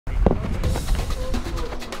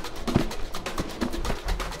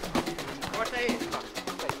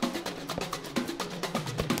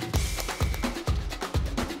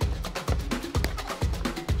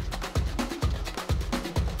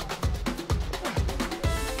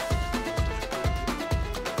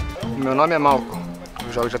Meu nome é Malcom,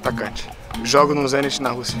 eu jogo de atacante. Jogo no Zenit na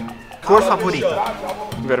Rússia. Cor favorita?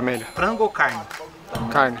 Vermelho. Frango ou carne?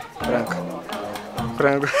 Carne, branca.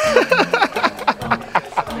 Frango.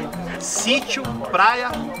 Sítio, praia,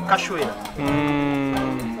 cachoeira?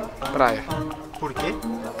 Praia. Por quê?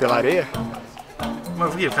 Pela areia? Mas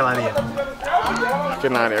por que pela areia? Porque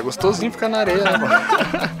na areia é gostosinho ficar na areia, né, mano?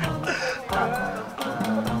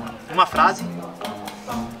 Uma frase?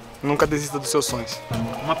 Nunca desista dos seus sonhos.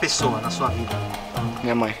 Uma pessoa na sua vida?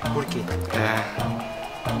 Minha mãe. Por quê?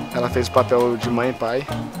 Ela fez o papel de mãe e pai.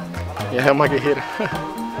 E ela é uma guerreira.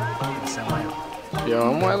 Você é maior. E eu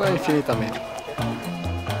amo ela infinitamente.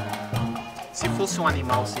 Se fosse um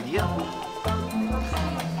animal, seria?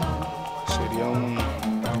 Seria um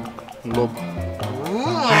lobo.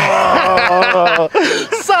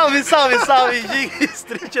 Salve, salve, salve, Ginga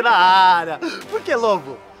Street na área. Por que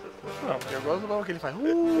lobo? Não, porque eu gosto do lobo que ele faz.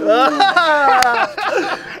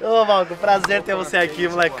 Ô, Malcom, prazer ter você aqui,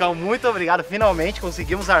 molecão. Muito obrigado. Finalmente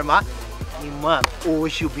conseguimos armar. E, mano,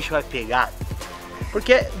 hoje o bicho vai pegar.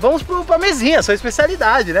 Porque vamos pra mesinha, sua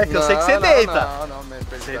especialidade, né? Que eu sei que você deita. Não, minha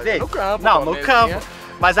especialidade Você deita? no campo. Não, no campo.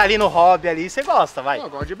 Mas ali no hobby ali você gosta, vai. Não,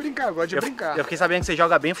 eu gosto de brincar, eu gosto de brincar. Eu fiquei sabendo que você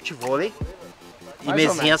joga bem futevôlei. E Mais ou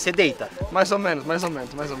mesinha menos. você deita. Mais ou menos.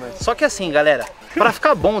 Só que assim, galera, pra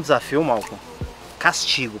ficar bom o desafio, Malcom,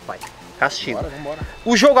 castigo, pai. Castigo. Vambora.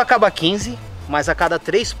 O jogo acaba 15, mas a cada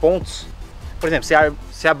 3 pontos, por exemplo,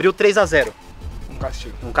 você abriu 3 a 0. Um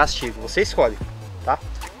castigo. Um castigo, você escolhe, tá?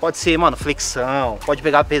 Pode ser, mano, flexão, pode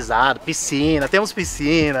pegar pesado, piscina, temos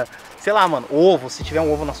piscina, sei lá, mano, ovo, se tiver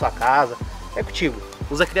um ovo na sua casa, é contigo.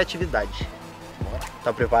 Usa criatividade.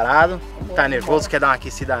 Tá preparado? Tá nervoso? Quer dar uma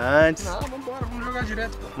aquecida antes? Não, vambora, vamos jogar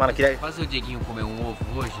direto. Pô. Mano, queria... Fazer o Dieguinho comer um ovo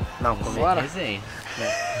hoje? Não, comer. Bora. Resenha.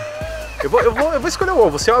 Eu vou escolher o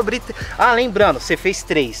ovo. Se eu abrir... Ah, lembrando, você fez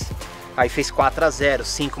 3. Aí fez 4 a 0,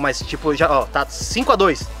 5, mas tipo, já, ó, tá 5 a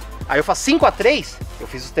 2. Aí eu faço 5 a 3, eu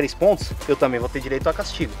fiz os 3 pontos, eu também vou ter direito a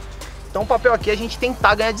castigo. Então o papel aqui é a gente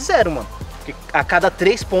tentar ganhar de 0, mano. Porque a cada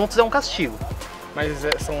 3 pontos é um castigo. Mas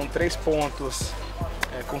são 3 pontos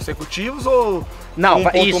consecutivos ou Não, um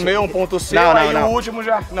ponto isso. meu, um ponto seu, Não, aí não. o último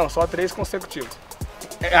já... Não, só 3 consecutivos.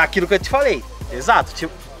 É aquilo que eu te falei. Exato.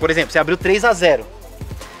 Tipo, por exemplo, você abriu 3 a 0.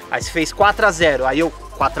 Aí você fez 4 a 0. Aí eu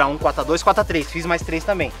 4 a 1, 4 a 2, 4 a 3. Fiz mais 3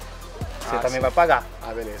 também. Você também vai pagar.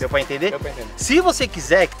 Ah, beleza. Deu pra entender? Deu pra entender. Se você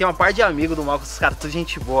quiser, que tem uma par de amigos do Malcom, esses caras tudo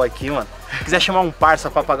gente boa aqui, mano. Quiser chamar um parça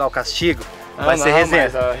pra pagar o castigo, vai ser resenha.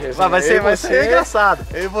 Vai ser engraçado.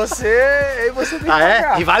 E você tem que Ah, é?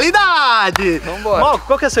 pagar. Rivalidade! Vambora. Malcom,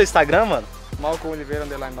 qual que é o seu Instagram, mano? Malcom Oliveira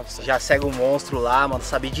 _97. Já segue o monstro lá, mano,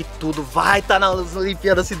 sabe de tudo. Vai estar nas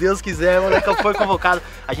Olimpíadas, se Deus quiser, mano, que foi convocado.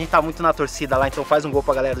 A gente tá muito na torcida lá, então faz um gol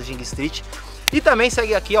pra galera do Ginga Street. E também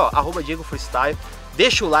segue aqui, ó, @DiegoFreestyle.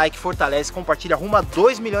 Deixa o like, fortalece, compartilha, arruma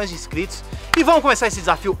 2 milhões de inscritos. E vamos começar esse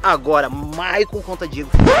desafio agora. Maicon contra Diego.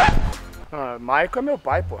 Ah, Maicon é meu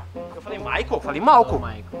pai, pô. Eu falei Maicon? Eu falei Malcom.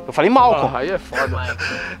 Maicon. Eu falei Malcom. Ah, aí é foda.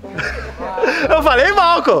 Eu falei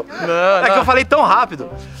Malcom. Não, É que eu falei tão rápido.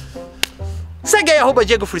 Segue aí,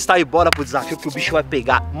 @DiegoFreestyle e bora pro desafio que o bicho vai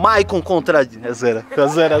pegar. Maicon contra... Zero.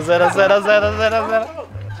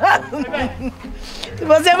 Se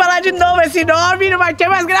você falar de novo esse nome, não vai ter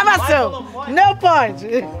mais gravação. Não pode.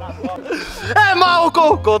 É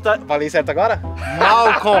Malcom contra... Falei certo agora?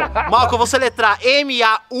 Malcom. Malcom, vou soletrar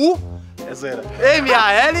M-A-U... É zoeira.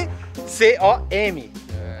 M-A-L-C-O-M.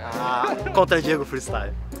 Contra Diego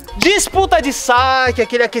Freestyle. Disputa de saque,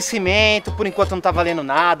 aquele aquecimento. Por enquanto não tá valendo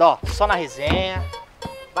nada, ó. Só na resenha.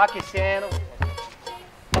 Vai aquecendo.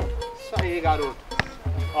 Isso aí, garoto.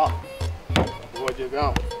 Ó. Boa,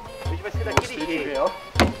 Diegão. O vídeo vai ser daquele jeito.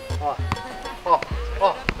 Ó.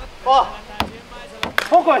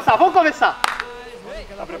 Vamos começar.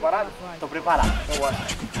 Tá preparado? Tô preparado. Então bora.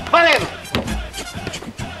 Valendo!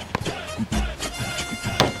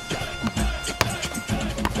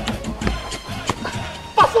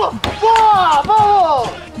 Passou! Boa! Vamos!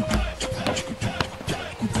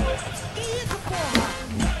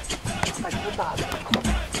 Tá disputado.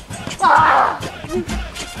 Ah!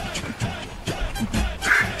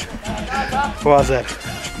 1 a 0.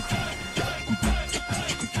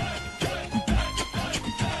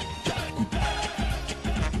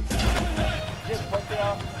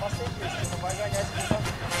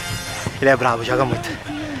 Ele é bravo, joga muito.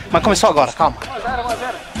 Mas começou agora, calma. 1 a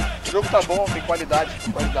 0. O jogo tá bom, tem qualidade.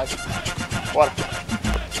 Bora.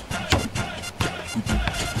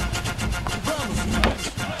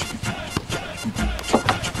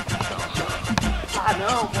 Ah,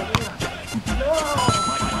 não, Paulinho. Não!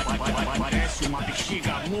 Parece uma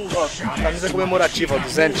bexiga murcha. foto. Camisa comemorativa do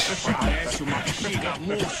Zenit. Parece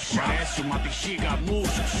uma bexiga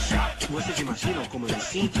murcha. Vocês imaginam como eu me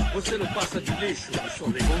sinto? Você não passa de lixo. Eu só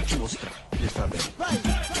vou te mostrar. Está bem.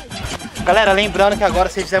 Galera, lembrando que agora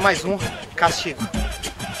se fizer mais um, castigo.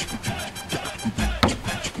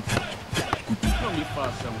 Não me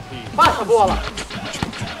façam rir. Passa a bola!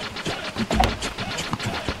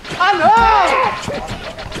 Ah, não!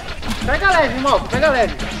 Pega leve, irmão, pega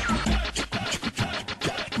leve.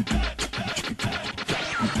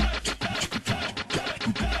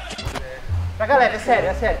 Pega leve, é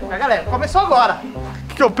sério, Pega leve. Começou agora.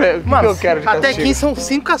 O que eu pego? Mano, O que eu quero de até castigo? aqui são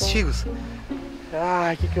 5 castigos.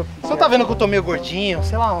 Ai, que eu... Você tá vendo que eu tô meio gordinho?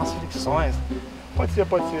 Sei lá, umas flexões. Pode ser,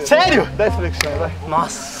 pode ser. Sério? 10 flexões, vai.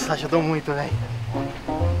 Nossa, ajudou muito, velho.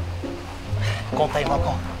 Conta aí,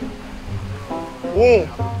 Malcom. 1,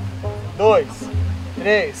 2,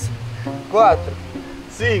 3, 4,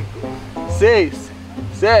 5, 6,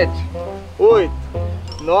 7, 8,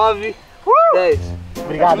 9, 10.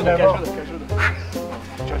 Obrigado, meu irmão. Te ajuda.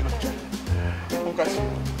 Um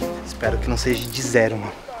castigo. Espero que não seja de 0,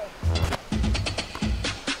 mano.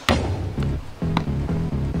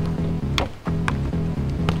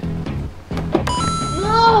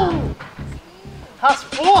 Não!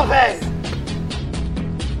 Raspou, velho!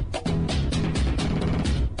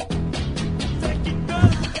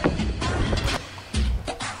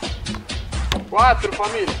 4,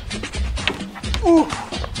 família.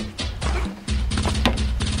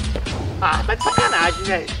 Ah, tá de sacanagem,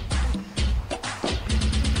 velho.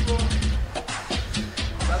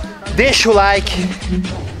 Deixa o like.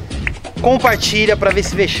 Compartilha pra ver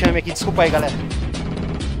esse vexame aqui. Desculpa aí, galera.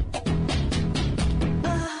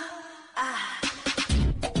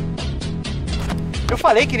 Eu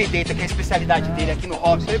falei que ele deita, que é a especialidade dele aqui no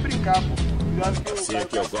hobby. Sem brincar, pô. Cuidado que Sim,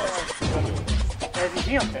 que eu gosto. É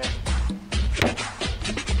vizinho? É.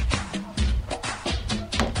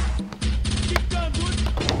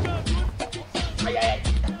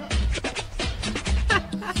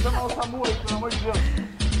 Chama o Samu aí, pelo amor de Deus.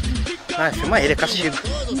 Ah, filma ele, é castigo.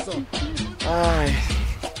 Ai.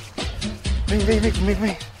 Vem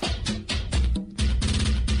comigo.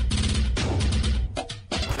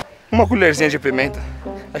 Uma colherzinha de pimenta.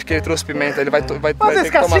 Acho que ele trouxe pimenta, ele vai ter Mas que tomar esse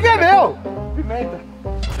castigo é pimenta. meu! Pimenta.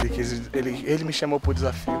 Ele me chamou pro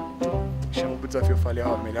desafio. Me chamou pro desafio, eu falei,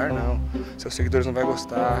 ó, melhor não. Seus seguidores não vão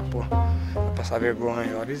gostar, pô. Vai passar vergonha,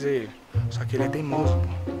 eu avisei ele. Só que ele é teimoso,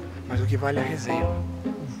 pô. Mas o que vale é a resenha.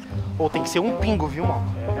 Ou tem que ser um pingo, viu,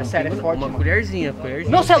 mano? É sério, é forte, Uma mano. colherzinha.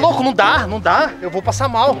 Não, você é louco, não dá. Eu vou passar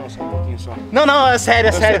mal. Não, só um pouquinho só. Não, é sério,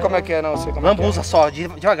 Eu sei como é que é, não, eu sei como é que é. Lambuza só,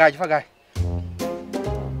 devagar.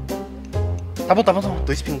 Tá bom.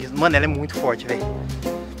 2 pinguinhos. Mano, ela é muito forte, velho.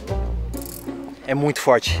 É muito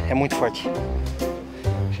forte.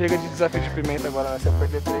 Chega de desafio de pimenta agora, né? Se eu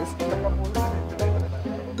perder 3, acabou o desafio de pimenta.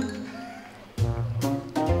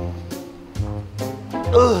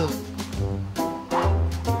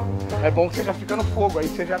 É bom que você já fica no fogo, aí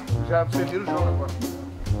você você vira o jogo agora.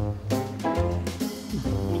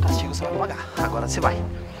 Um castigo você vai pagar. Agora você vai.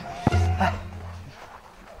 Ai.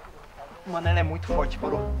 Mano, ela é muito forte.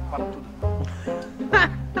 Parou. Para tudo.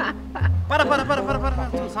 Para.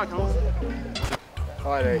 Tu sabe que não?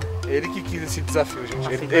 Olha aí, ele que quis esse desafio,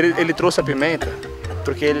 gente. Ele trouxe a pimenta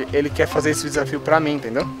porque ele quer fazer esse desafio pra mim,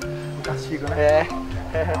 entendeu? Um castigo, né?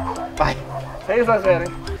 É. Vai. 6-0,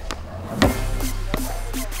 hein?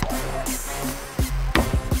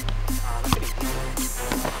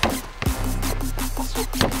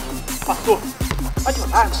 Passou. Vai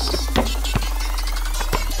devagar, mano.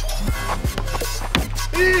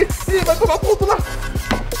 Ih, vai tomar ponto lá.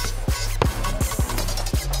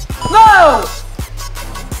 Não!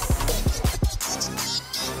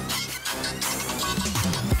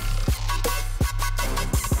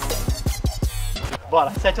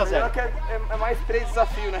 Bora, 7-0. É mais 3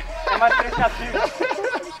 desafios, né? É mais 3 castigos.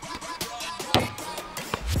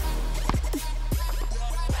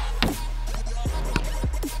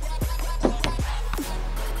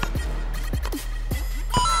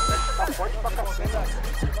 Tá forte pra caceta.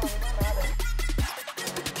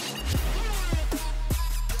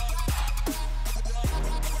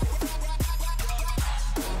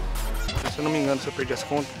 Se eu não me engano, se eu perdi as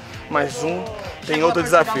contas, mais um, tem outro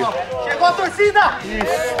desafio. Chegou a torcida!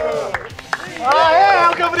 Isso! Ah, é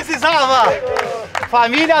o que eu precisava!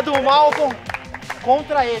 Família do Malcom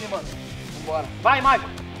contra ele, mano. Vambora. Vai, Mágico!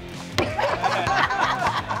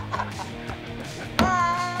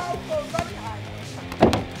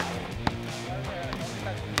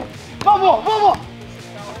 Vamos!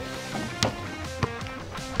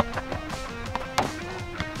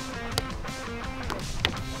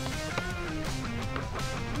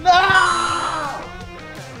 Não!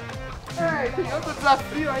 tem outro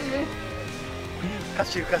desafio aí, hein?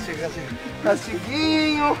 Castigo.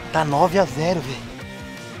 Castiguinho. Tá 9 a 0, velho.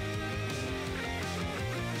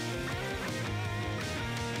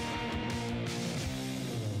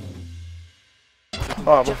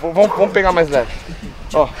 Ó, vamos pegar mais leve.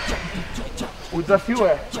 Ó, o desafio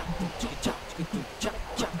é...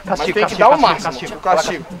 Mas tem que dar o máximo.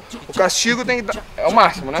 O castigo tem que dar... É o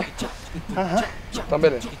máximo, né? Aham. Então,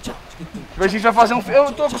 beleza. A gente vai fazer um...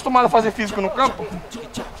 Eu tô acostumado a fazer físico no campo.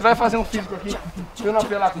 Você vai fazer um físico aqui. Eu não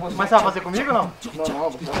apelar com você. Mas você vai fazer comigo ou não?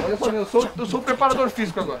 Não. Eu sou o preparador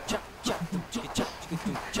físico agora.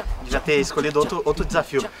 Já ter escolhido outro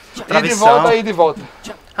desafio. Ida e de volta.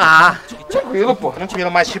 Ah, Tranquilo, pô.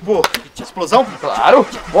 tranquilo, mas tipo, explosão? Claro.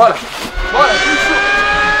 Bora. Isso.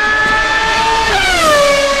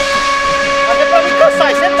 Mas é pra me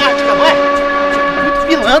cansar, isso é tática, não é? Muito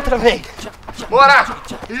pilantra, velho. Bora.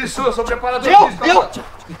 Isso, eu sou preparador físico agora.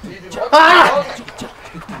 Ida e volta.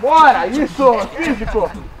 Bora. Isso.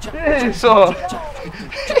 Físico. Isso.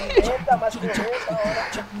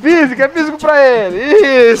 Físico, é físico pra ele.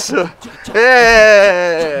 Isso.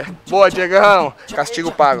 É. Boa, Diegão.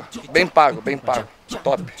 Castigo pago. Bem pago.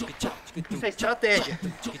 Top. Isso é estratégia.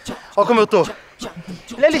 Olha como eu tô.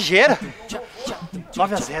 Ele é ligeiro.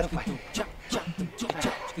 9 a 0, pai.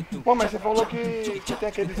 Pô, mas você falou que tem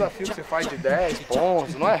aquele desafio que você faz de 10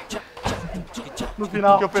 pontos, não é? No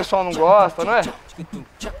final. Que o pessoal não gosta, não é?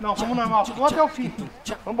 Não, vamos normal. Vamos até o fim.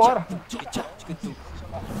 Vambora.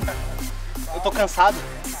 Eu tô cansado.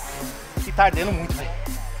 E tá ardendo muito, velho.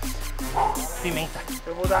 Pimenta.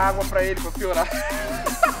 Eu vou dar água pra ele pra piorar.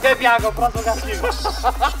 Bebe água, o próximo castigo.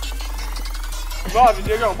 9,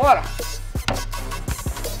 Diegão, bora.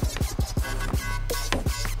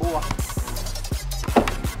 Boa.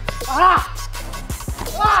 Ah!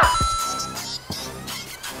 Ah!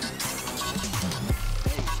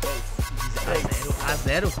 10 a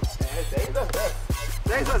 0? É, 10 a 0.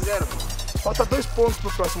 10 a 0. Falta 2 pontos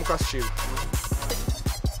pro próximo castigo.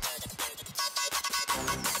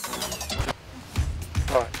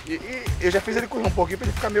 Ó, e eu já fiz ele correr um pouquinho pra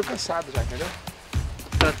ele ficar meio cansado já, entendeu?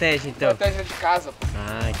 Estratégia então. Estratégia de casa, pô.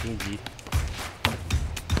 Ah, entendi.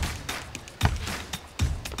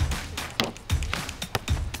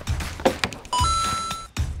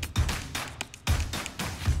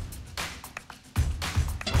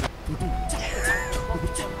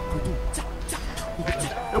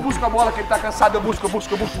 Eu busco a bola, que ele tá cansado, eu busco.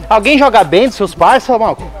 Alguém joga bem dos seus parceiros,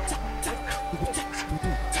 Malcom?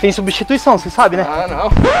 Tem substituição, você sabe, né? Ah, não.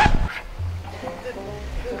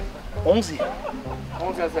 11.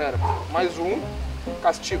 11 a 0. Mais um.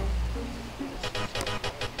 Castigo.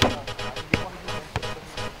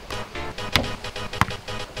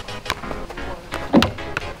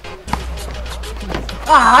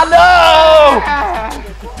 Ah, não!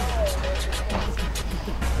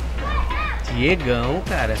 Diegão,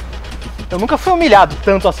 cara. Eu nunca fui humilhado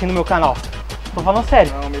tanto assim no meu canal. Tô falando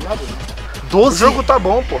sério. Não, humilhado não. 12 O jogo tá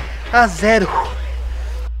bom, pô. a 0.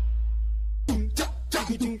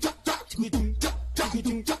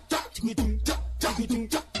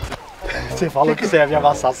 Você falou que você ia me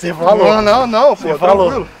amassar, você falou. Não, pô. Você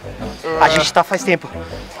falou. Tranquilo. A gente tá faz tempo.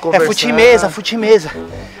 Conversando. É fute-mesa.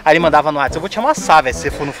 Aí ele mandava no WhatsApp, eu vou te amassar, velho, se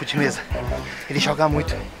você for no fute-mesa. Ele joga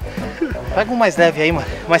muito. Pega um mais leve aí, mano.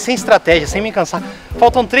 Mas sem estratégia, sem me cansar.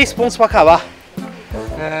 Faltam 3 pontos pra acabar.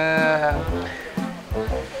 É...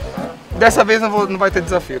 Dessa vez não vai ter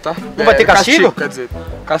desafio, tá? Não vai ter castigo? Quer dizer,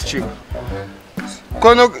 castigo.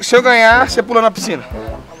 Se eu ganhar, você pula na piscina.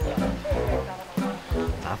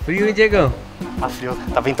 Tá frio, hein, Diegão? Tá frio,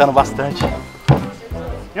 tá ventando bastante.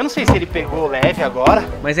 Eu não sei se ele pegou leve agora.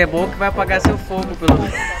 Mas é bom que vai apagar seu fogo, pelo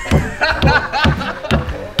menos.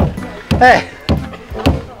 É.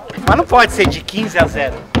 Mas não pode ser de 15 a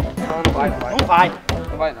 0. Não vai. Não vai.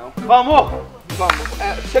 Não vai não. Vamos! Vamos.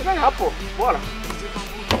 É, você ganhar, pô. Bora.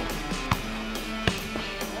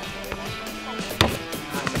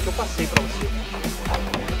 Essa aqui eu passei pra você.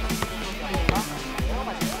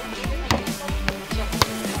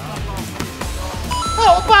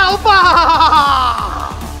 Opa!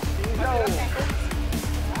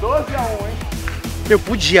 12 a 1, hein?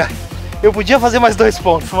 Eu podia fazer mais 2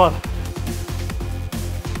 pontos, mano.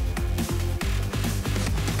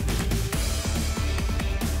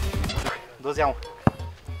 Doze a 1.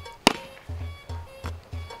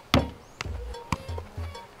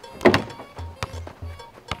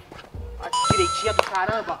 Direitinha do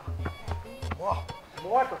caramba. Ó,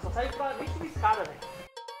 morta, só saiu pra nem subir escada, velho.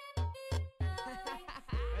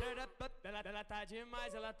 Ela tá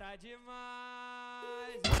demais.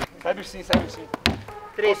 Serve sim.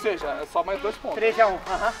 13. Ou seja, é só mais 2 pontos. 13 a 1.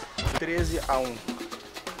 Aham. 13 a 1.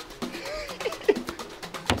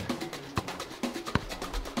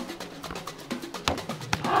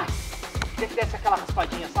 desce aquela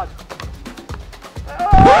raspadinha, sabe?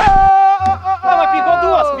 Não, mas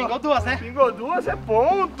pingou duas, né? Pingou duas é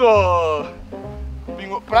ponto.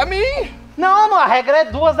 Pingou pra mim. Não, a regra é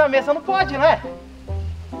duas na mesa, não pode, não é?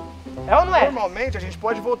 É ou não é? Normalmente a gente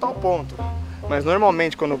pode voltar ao ponto. Mas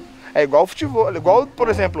normalmente quando... É igual futebol, igual, por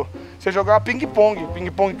exemplo, você jogar ping-pong.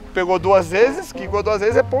 Ping-pong pegou duas vezes, quicou duas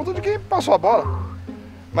vezes, é ponto de quem passou a bola.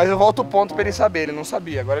 Mas eu volto o ponto pra ele saber, ele não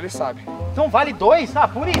sabia, agora ele sabe. Então vale dois? Ah,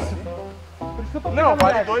 por isso. Por isso que eu tô pegando. Não,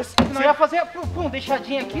 vale leve. dois. Você ia fazer, pum,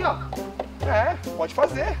 deixadinha aqui, ó. É, pode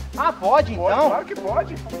fazer. Ah, pode então? Claro que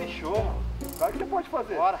pode. Fechou. Claro que você pode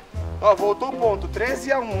fazer. Bora. Ó, voltou o ponto,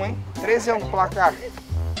 13-1, hein? 13-1 placar.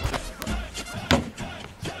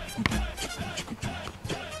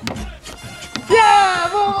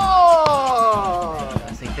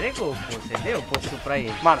 Você entregou, pô. Você deu o ponto pra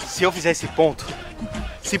ele. Mano, se eu fizer esse ponto,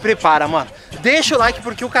 se prepara, mano. Deixa o like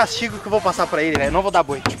porque o castigo que eu vou passar pra ele, velho, eu não vou dar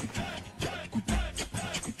boi.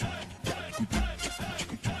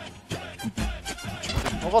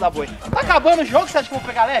 Não vou dar boi. Tá acabando o jogo, você acha que eu vou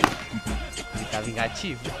pegar leve? Ele tá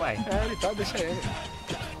vingativo, pai. É, ele tá, deixa ele.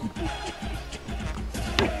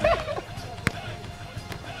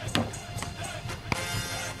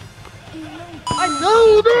 Ai,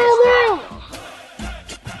 não!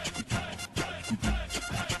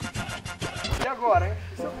 E agora, hein?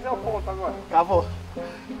 E se eu fizer o ponto agora? Acabou.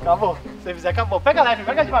 Se você fizer, acabou. Pega leve,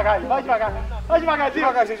 pega devagar aí, vai devagar. Vai devagarzinho.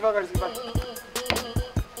 Devagarzinho, vai.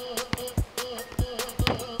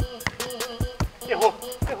 Errou.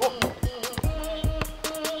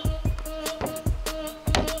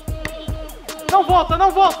 Não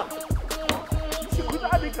volta. Se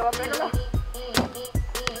cuidado, hein, que ela pega lá.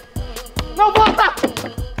 Não volta!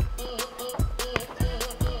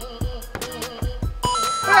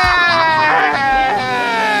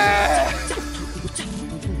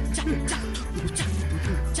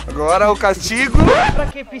 Agora o castigo. Pra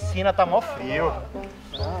que piscina? Tá mó frio.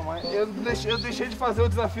 Não, mas eu deixei de fazer o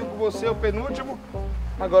desafio com você, o penúltimo.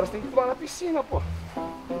 Agora você tem que pular na piscina, pô.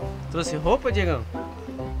 Trouxe roupa, Diegão?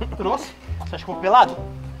 Trouxe? Você acha que eu vou pelado?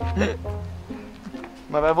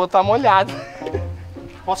 Mas vai voltar molhado.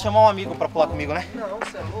 Posso chamar um amigo pra pular comigo, né? Não,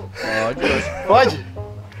 você é louco. Pode?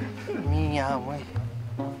 Minha mãe.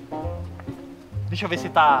 Deixa eu ver se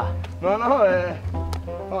tá... Não, é...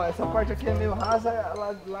 Ó, essa parte aqui é meio rasa,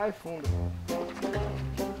 lá é fundo.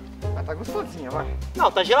 Mas tá gostosinha, vai.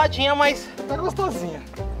 Não, tá geladinha, mas... Tá gostosinha.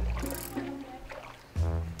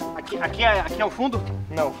 Aqui é o fundo?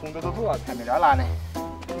 Não, o fundo é do outro lado. É melhor lá, né?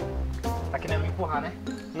 Tá querendo me empurrar, né?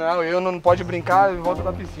 Não, eu não pode brincar em volta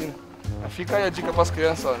da piscina. Fica aí a dica pras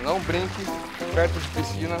crianças, ó. Não brinque perto de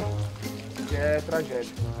piscina, que é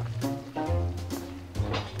tragédia.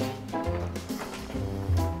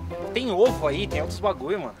 Tem ovo aí, tem outros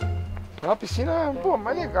bagulho, mano. Uma piscina, pô,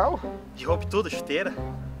 mais legal. De roupa e tudo, chuteira.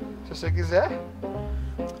 Se você quiser.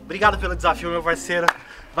 Obrigado pelo desafio, meu parceiro.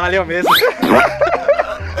 Valeu mesmo.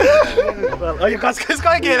 Olha, quase que eu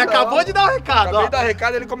escorreguei, ele acabou de dar um recado, Acabei ó. de dar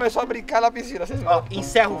recado, ele começou a brincar na piscina, vocês viram? Ó,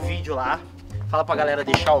 encerra o vídeo lá. Fala pra galera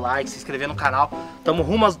deixar o like, se inscrever no canal. Tamo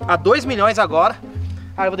rumo a 2 milhões agora.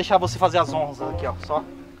 Aí eu vou deixar você fazer as honras aqui, ó, só.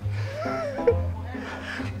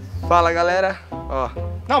 Fala, galera. Ó.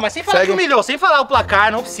 Não, mas sem falar que humilhou, sem falar o placar,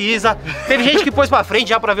 não precisa. Teve gente que pôs pra frente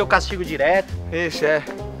já pra ver o castigo direto. Ixi, é.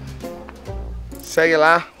 Segue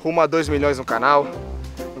lá, rumo a 2 milhões no canal.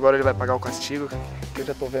 Agora ele vai pagar o castigo, que eu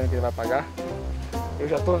já tô vendo que ele vai pagar.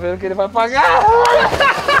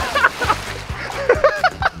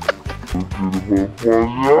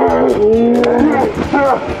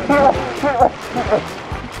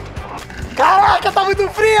 Caraca, tá muito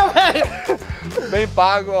frio, velho. Bem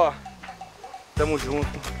pago, ó. Tamo junto.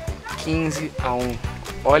 15-1.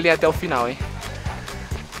 Olhem até o final, hein.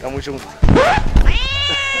 Tamo junto.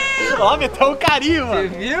 Ó, meteu um carinho, Você mano.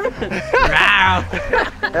 viu?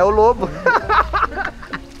 É o lobo.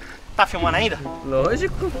 Tá filmando ainda?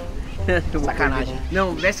 Lógico. Sacanagem.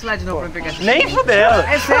 Não, desce lá de novo pra eu pegar essa. Nem fudendo.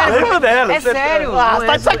 É sério. Nem fudendo. É sério. Ah, não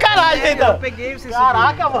tá é de sacanagem sério, ainda. Eu peguei você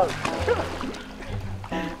Caraca, mano.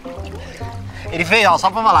 Ele fez, ó, só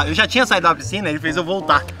pra falar, eu já tinha saído da piscina, ele fez eu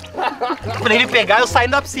voltar. Pra ele pegar, eu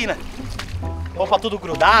saindo da piscina. Roupa tudo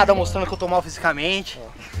grudada, mostrando que eu tô mal fisicamente.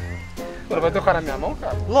 Você vai tocar na minha mão,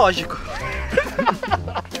 cara? Lógico.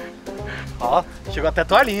 Ó, chegou até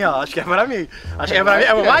toalhinha, ó. Acho que é pra mim. Acho que é pra mim.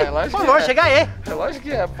 Vai, por favor, chega aí. É lógico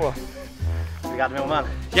que é, pô. Obrigado, meu mano.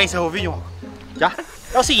 Já encerrou o vídeo, mano? Já?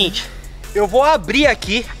 É o seguinte, eu vou abrir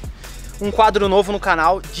aqui um quadro novo no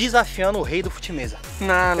canal, desafiando o rei do fute-mesa.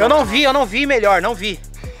 Não. Eu não vi melhor, não vi.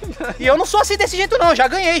 E eu não sou assim desse jeito não, já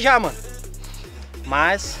ganhei já, mano.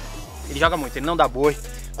 Mas ele joga muito, ele não dá boi,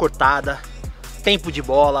 cortada, tempo de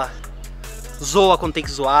bola, zoa quando tem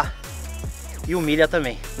que zoar e humilha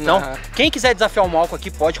também. Então, quem quiser desafiar o Malcom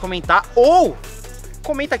aqui pode comentar ou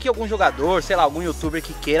comenta aqui algum jogador, sei lá, algum youtuber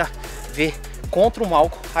que queira ver contra o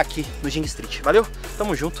Malcom aqui no Ginga Street. Valeu?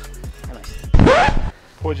 Tamo junto. É nóis.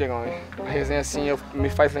 Pô, Diegão, a resenha assim me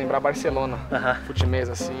faz lembrar Barcelona.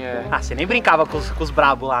 Futemesa, assim, Ah, você nem brincava com os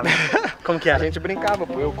brabos lá, né? Como que A era? gente brincava,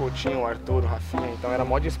 pô, eu, o Coutinho, o Arthur, o Rafinha, então era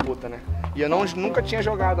mó disputa, né? E eu nunca tinha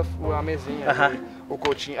jogado a mesinha. O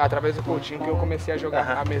Coutinho, através do Coutinho que eu comecei a jogar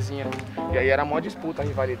a mesinha. E aí era mó disputa, a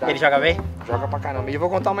rivalidade. Ele joga bem? Joga pra caramba. E eu vou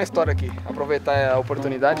contar uma história aqui, aproveitar a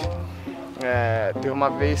oportunidade. Teve uma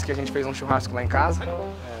vez que a gente fez um churrasco lá em casa,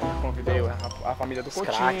 convidei a família do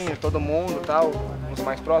Coutinho, todo mundo e tal, uns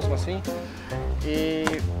mais próximos assim. E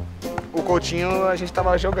o Coutinho a gente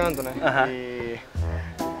tava jogando, né?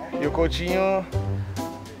 E o Coutinho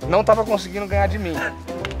não tava conseguindo ganhar de mim.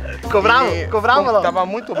 Ficou bravo? Ficou bravo, não? Tava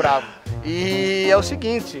muito bravo. E é o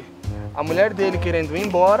seguinte, a mulher dele querendo ir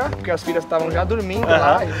embora, porque as filhas estavam já dormindo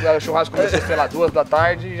lá, o churrasco começou, sei lá, 2 da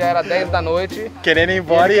tarde, já era 10 da noite. Querendo ir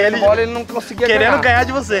embora e ele não conseguia querendo ganhar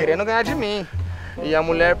de você. Querendo ganhar de mim. E a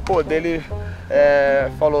mulher, pô, dele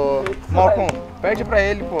falou, Malcom, pede pra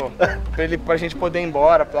ele, pô, pra gente poder ir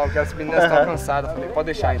embora, porque as meninas estão cansadas. Falei, pode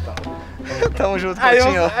deixar então. Tamo junto,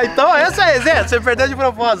 Coutinho. Então essa é a resenha, você perdeu de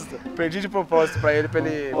propósito. Perdi de propósito pra ele,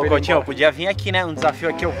 Ô, Coutinho, podia vir aqui, né, um desafio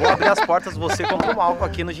aqui, eu vou abrir as portas, você contra o Malcom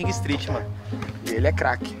aqui no Ginga Street, mano. E ele é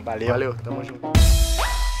craque. Valeu. Valeu, tamo junto.